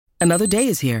Another day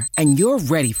is here, and you're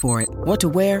ready for it. What to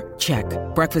wear? Check.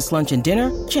 Breakfast, lunch, and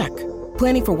dinner? Check.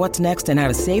 Planning for what's next and how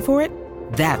to save for it?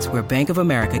 That's where Bank of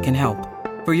America can help.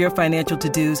 For your financial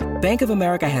to-dos, Bank of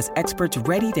America has experts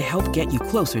ready to help get you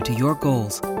closer to your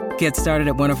goals. Get started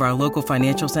at one of our local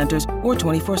financial centers or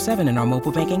 24/7 in our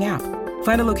mobile banking app.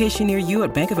 Find a location near you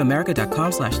at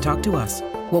bankofamerica.com/talktous.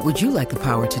 What would you like the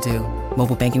power to do?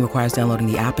 Mobile banking requires downloading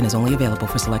the app and is only available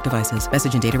for select devices.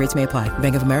 Message and data rates may apply.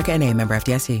 Bank of America N.A., member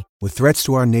FDIC. With threats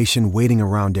to our nation waiting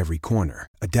around every corner,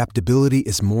 adaptability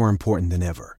is more important than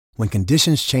ever. When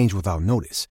conditions change without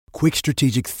notice, quick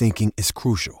strategic thinking is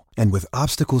crucial. And with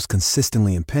obstacles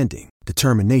consistently impending,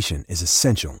 determination is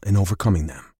essential in overcoming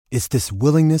them. It's this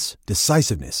willingness,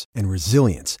 decisiveness, and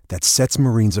resilience that sets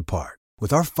Marines apart.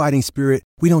 With our fighting spirit,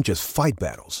 we don't just fight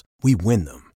battles, we win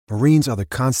them. Marines are the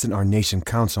constant our nation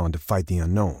counts on to fight the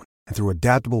unknown. And through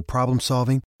adaptable problem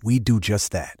solving, we do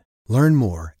just that. Learn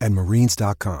more at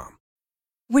marines.com.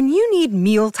 When you need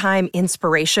mealtime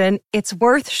inspiration, it's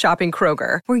worth shopping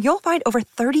Kroger, where you'll find over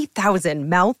 30,000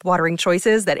 mouth-watering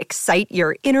choices that excite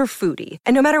your inner foodie.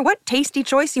 And no matter what tasty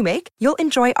choice you make, you'll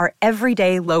enjoy our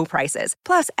everyday low prices,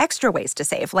 plus extra ways to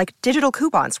save, like digital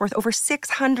coupons worth over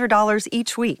 $600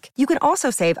 each week. You can also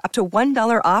save up to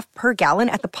 $1 off per gallon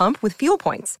at the pump with fuel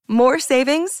points. More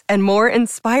savings and more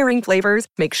inspiring flavors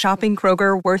make shopping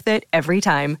Kroger worth it every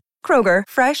time. Kroger,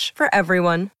 fresh for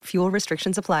everyone. Fuel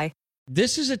restrictions apply.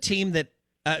 This is a team that,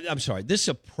 this is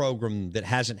a program that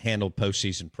hasn't handled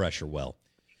postseason pressure well.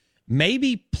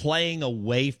 Maybe playing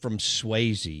away from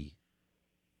Swayze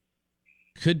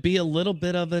could be a little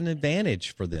bit of an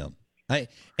advantage for them.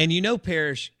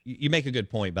 Parrish, you make a good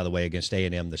point, by the way, against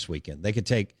A&M this weekend. They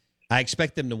could I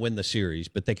expect them to win the series,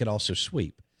 but they could also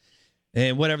sweep.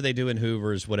 And whatever they do in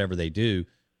Hoover is whatever they do.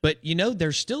 But,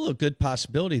 there's still a good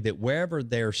possibility that wherever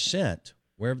they're sent,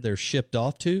 wherever they're shipped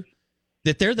off to,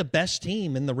 that they're the best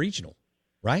team in the regional,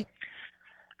 right?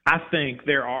 I think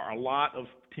there are a lot of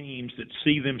teams that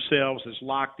see themselves as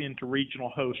locked into regional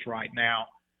hosts right now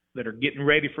that are getting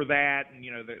ready for that. And,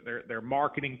 they're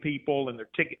marketing people and their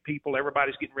ticket people.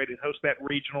 Everybody's getting ready to host that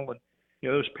regional. And,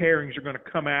 those pairings are going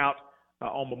to come out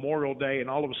on Memorial Day, and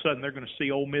all of a sudden they're going to see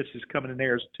Ole Miss is coming in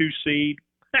there as a 2 seed.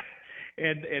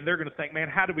 and they're going to think, man,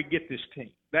 how do we get this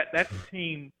team? That's a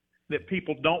team that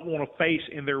people don't want to face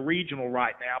in their regional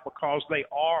right now because they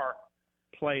are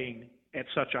playing at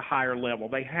such a higher level.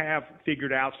 They have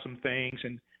figured out some things,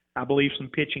 and I believe some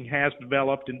pitching has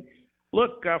developed. And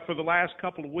look, for the last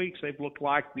couple of weeks, they've looked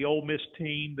like the Ole Miss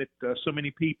team that so many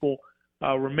people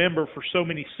remember for so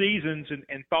many seasons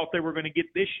and thought they were going to get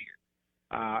this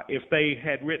year. If they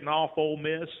had written off Ole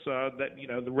Miss,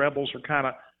 the Rebels are kind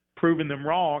of proving them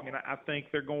wrong, and I think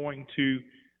they're going to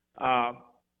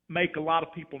make a lot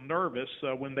of people nervous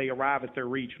when they arrive at their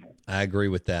regional. I agree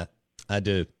with that. I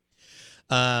do.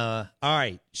 All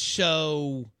right.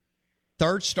 So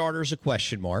third starter's a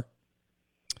question mark.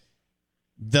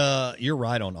 You're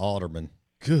right on Alderman.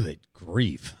 Good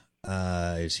grief.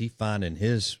 Is he finding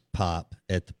his pop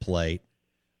at the plate?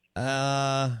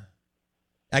 I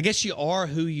guess you are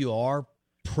who you are,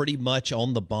 pretty much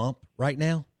on the bump right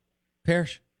now,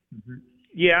 Parrish? Mm-hmm.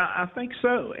 Yeah, I think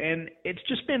so. And it's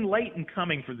just been late in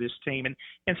coming for this team. And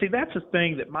see, that's a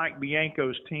thing that Mike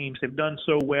Bianco's teams have done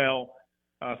so well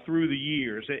through the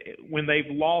years. When they've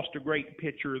lost a great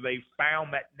pitcher, they've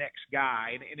found that next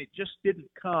guy. And it just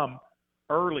didn't come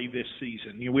early this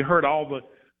season. We heard all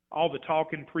the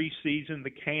talk in preseason,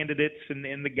 the candidates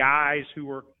and the guys who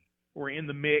were in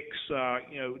the mix,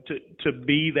 to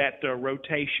be that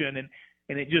rotation.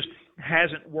 And it just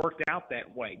hasn't worked out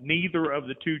that way. Neither of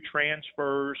the two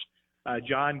transfers,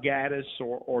 John Gaddis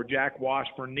or Jack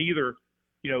Washburn, neither,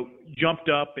 jumped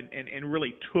up and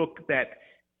really took that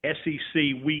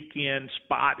SEC weekend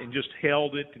spot and just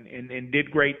held it and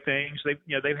did great things.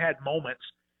 They've had moments,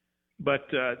 but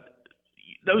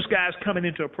those guys coming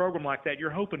into a program like that,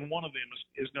 you're hoping one of them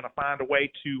is going to find a way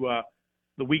to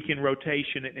the weekend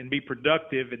rotation and be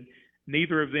productive. And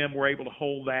neither of them were able to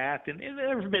hold that. And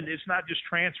it's not just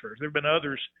transfers. There have been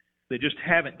others that just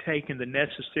haven't taken the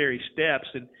necessary steps.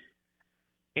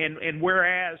 And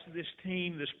whereas this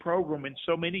team, this program in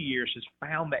so many years has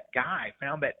found that guy,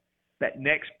 found that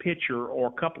next pitcher or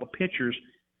a couple of pitchers,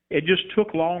 it just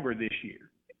took longer this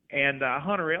year. And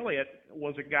Hunter Elliott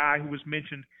was a guy who was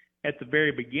mentioned at the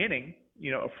very beginning,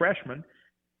 a freshman,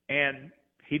 and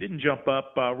he didn't jump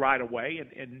up right away.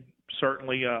 And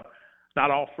certainly not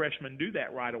all freshmen do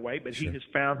that right away, but sure. He has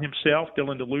found himself.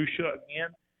 Dylan DeLucia,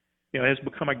 again, has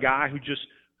become a guy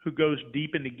who goes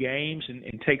deep into games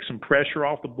and takes some pressure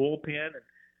off the bullpen.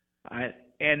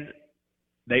 And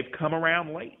they've come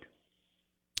around late.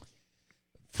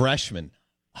 Freshman.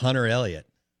 Hunter Elliott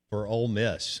for Ole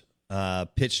Miss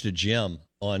pitched a gem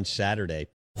on Saturday.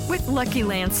 With Lucky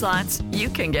Land Slots, you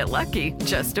can get lucky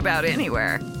just about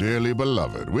anywhere. Dearly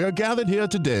beloved, we are gathered here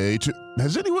today to...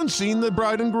 Has anyone seen the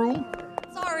bride and groom?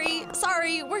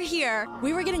 Sorry, we're here.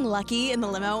 We were getting lucky in the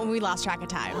limo and we lost track of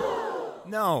time.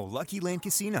 No, Lucky Land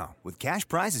Casino, with cash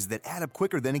prizes that add up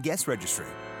quicker than a guest registry.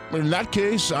 In that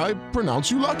case, I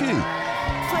pronounce you lucky.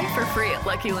 Play for free at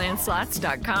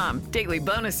LuckyLandSlots.com. Daily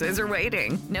bonuses are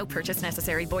waiting. No purchase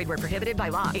necessary. Void where prohibited by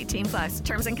law. 18+.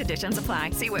 Terms and conditions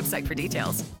apply. See website for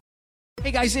details.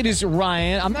 Hey guys, it is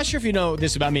Ryan. I'm not sure if you know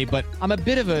this about me, but I'm a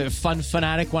bit of a fun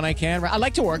fanatic when I can. I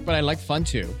like to work, but I like fun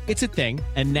too. It's a thing.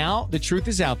 And now the truth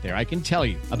is out there. I can tell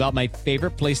you about my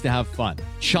favorite place to have fun.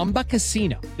 Chumba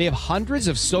Casino. They have hundreds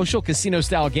of social casino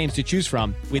style games to choose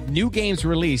from with new games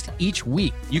released each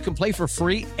week. You can play for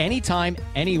free anytime,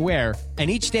 anywhere. And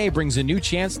each day brings a new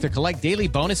chance to collect daily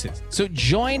bonuses. So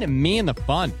join me in the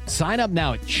fun. Sign up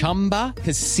now at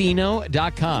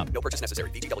ChumbaCasino.com. No purchase necessary.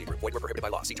 VGW. Void where prohibited by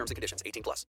law. See terms and conditions.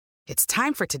 18+. It's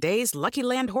time for today's Lucky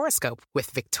Land horoscope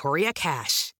with Victoria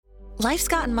Cash. Life's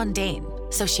gotten mundane,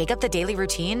 so shake up the daily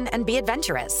routine and be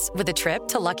adventurous with a trip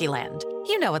to Lucky Land.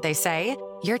 You know what they say.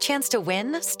 Your chance to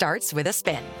win starts with a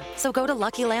spin. So go to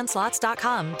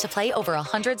LuckyLandSlots.com to play over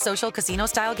 100 social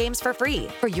casino-style games for free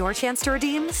for your chance to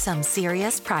redeem some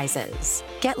serious prizes.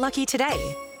 Get lucky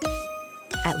today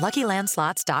at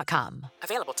LuckyLandSlots.com.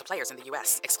 Available to players in the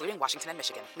U.S., excluding Washington and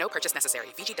Michigan. No purchase necessary.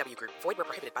 VGW Group. Void where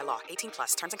prohibited by law.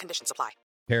 18+. Terms and conditions apply.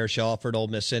 Parrish Alford, Ole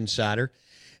Miss insider,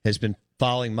 has been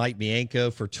following Mike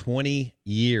Bianco for 20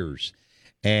 years.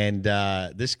 And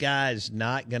this guy is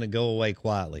not going to go away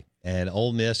quietly. And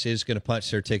Ole Miss is going to punch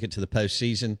their ticket to the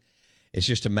postseason. It's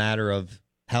just a matter of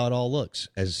how it all looks,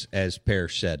 as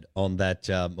Parrish said, on that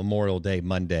Memorial Day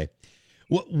Monday.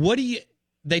 What do you...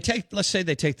 Let's say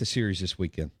they take the series this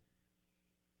weekend.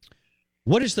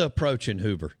 What is the approach in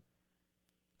Hoover?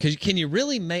 Because can you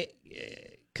really make?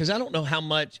 Because I don't know how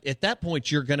much at that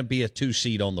point you're going to be a 2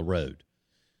 seed on the road.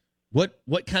 What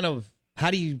kind of?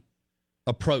 How do you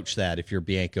approach that if you're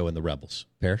Bianco and the Rebels,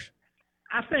 Parrish?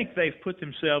 I think they've put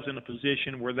themselves in a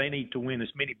position where they need to win as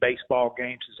many baseball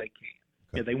games as they can.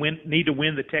 Okay. Yeah, they need to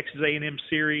win the Texas A&M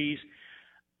series.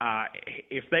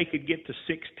 If they could get to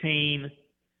 16.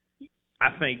 I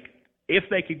think if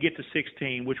they could get to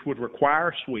 16, which would require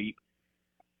a sweep,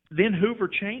 then Hoover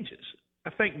changes. I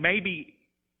think maybe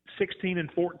 16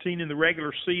 and 14 in the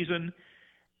regular season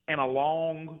and a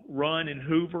long run in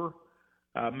Hoover,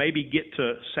 maybe get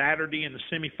to Saturday in the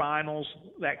semifinals,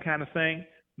 that kind of thing.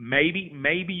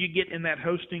 Maybe you get in that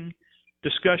hosting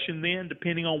discussion then,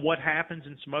 depending on what happens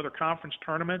in some other conference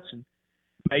tournaments, and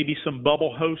maybe some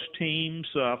bubble host teams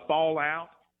fall out.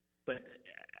 But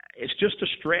it's just a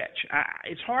stretch.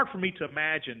 It's hard for me to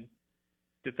imagine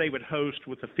that they would host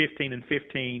with a 15 and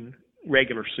 15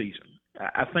 regular season.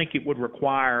 I think it would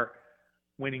require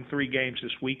winning 3 games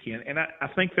this weekend, and I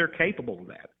think they're capable of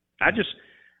that. I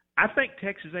think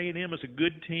Texas A&M is a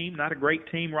good team, not a great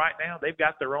team right now. They've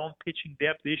got their own pitching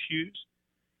depth issues.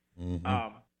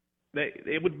 Mm-hmm.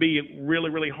 It would be really,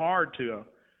 really hard to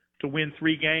win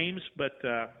 3 games, but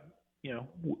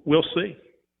we'll see.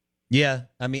 Yeah,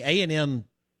 I mean A&M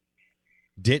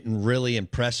didn't really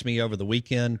impress me over the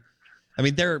weekend. I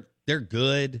mean, they're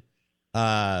good,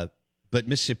 but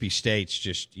Mississippi State's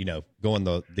just, going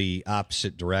the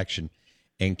opposite direction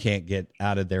and can't get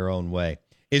out of their own way.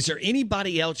 Is there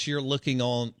anybody else you're looking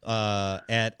on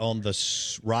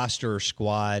the roster or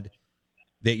squad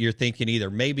that you're thinking either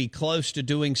maybe close to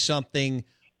doing something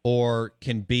or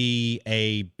can be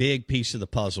a big piece of the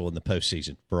puzzle in the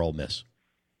postseason for Ole Miss?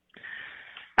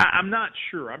 I'm not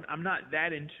sure. I'm not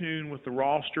that in tune with the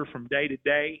roster from day to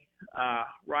day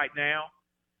right now.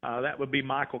 That would be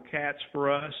Michael Katz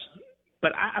for us.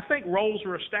 But I think roles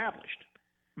are established.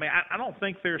 I mean, I don't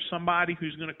think there's somebody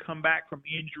who's going to come back from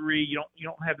injury. You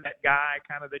don't have that guy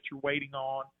kind of that you're waiting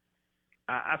on.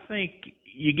 I think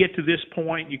you get to this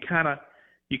point, you kind of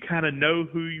know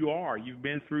who you are. You've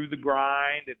been through the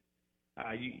grind, and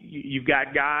you've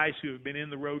got guys who have been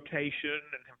in the rotation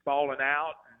and have fallen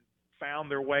out and found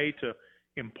their way to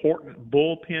important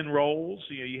bullpen roles.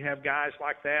 You have guys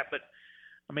like that, but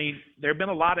I mean, there have been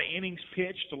a lot of innings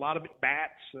pitched, a lot of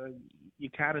at-bats. You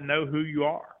kind of know who you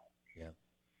are. Yeah.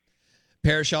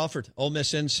 Parrish Alford, Ole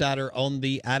Miss insider on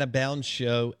the Out of Bounds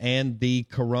show and the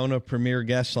Corona Premier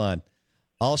guest line.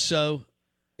 Also,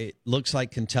 it looks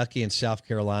like Kentucky and South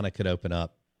Carolina could open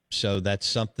up. So that's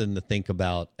something to think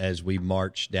about as we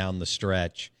march down the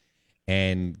stretch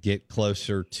and get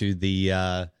closer to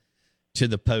the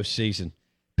postseason.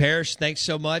 Parrish, thanks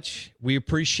so much. We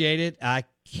appreciate it. I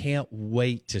can't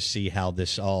wait to see how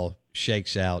this all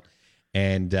shakes out.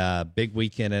 And big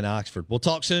weekend in Oxford. We'll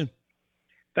talk soon.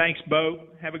 Thanks, Bo.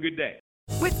 Have a good day.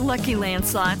 With Lucky Land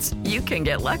Slots, you can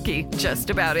get lucky just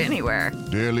about anywhere.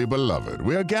 Dearly beloved,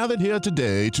 we are gathered here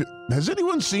today to... Has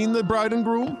anyone seen the bride and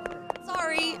groom?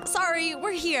 Sorry,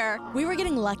 we're here. We were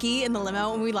getting lucky in the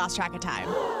limo and we lost track of time.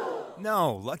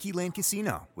 No, Lucky Land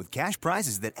Casino, with cash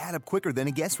prizes that add up quicker than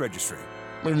a guest registry.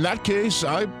 In that case,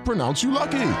 I pronounce you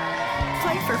lucky.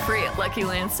 Play for free at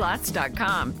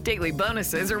LuckyLandSlots.com. Daily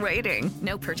bonuses are waiting.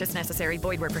 No purchase necessary.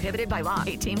 Void where prohibited by law.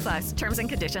 18+. Terms and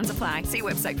conditions apply. See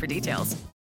website for details.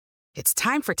 It's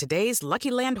time for today's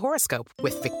Lucky Land horoscope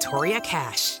with Victoria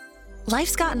Cash.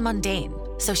 Life's gotten mundane,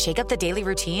 so shake up the daily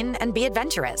routine and be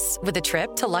adventurous with a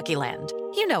trip to Lucky Land.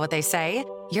 You know what they say.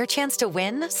 Your chance to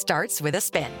win starts with a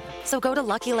spin. So go to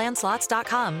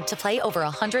LuckyLandSlots.com to play over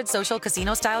 100 social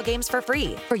casino-style games for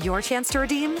free for your chance to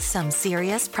redeem some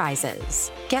serious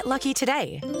prizes. Get lucky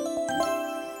today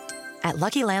at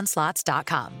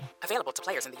LuckyLandSlots.com. Available to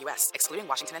players in the U.S., excluding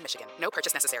Washington and Michigan. No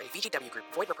purchase necessary. VGW Group.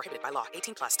 Void where prohibited by law.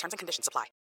 18+. Terms and conditions apply.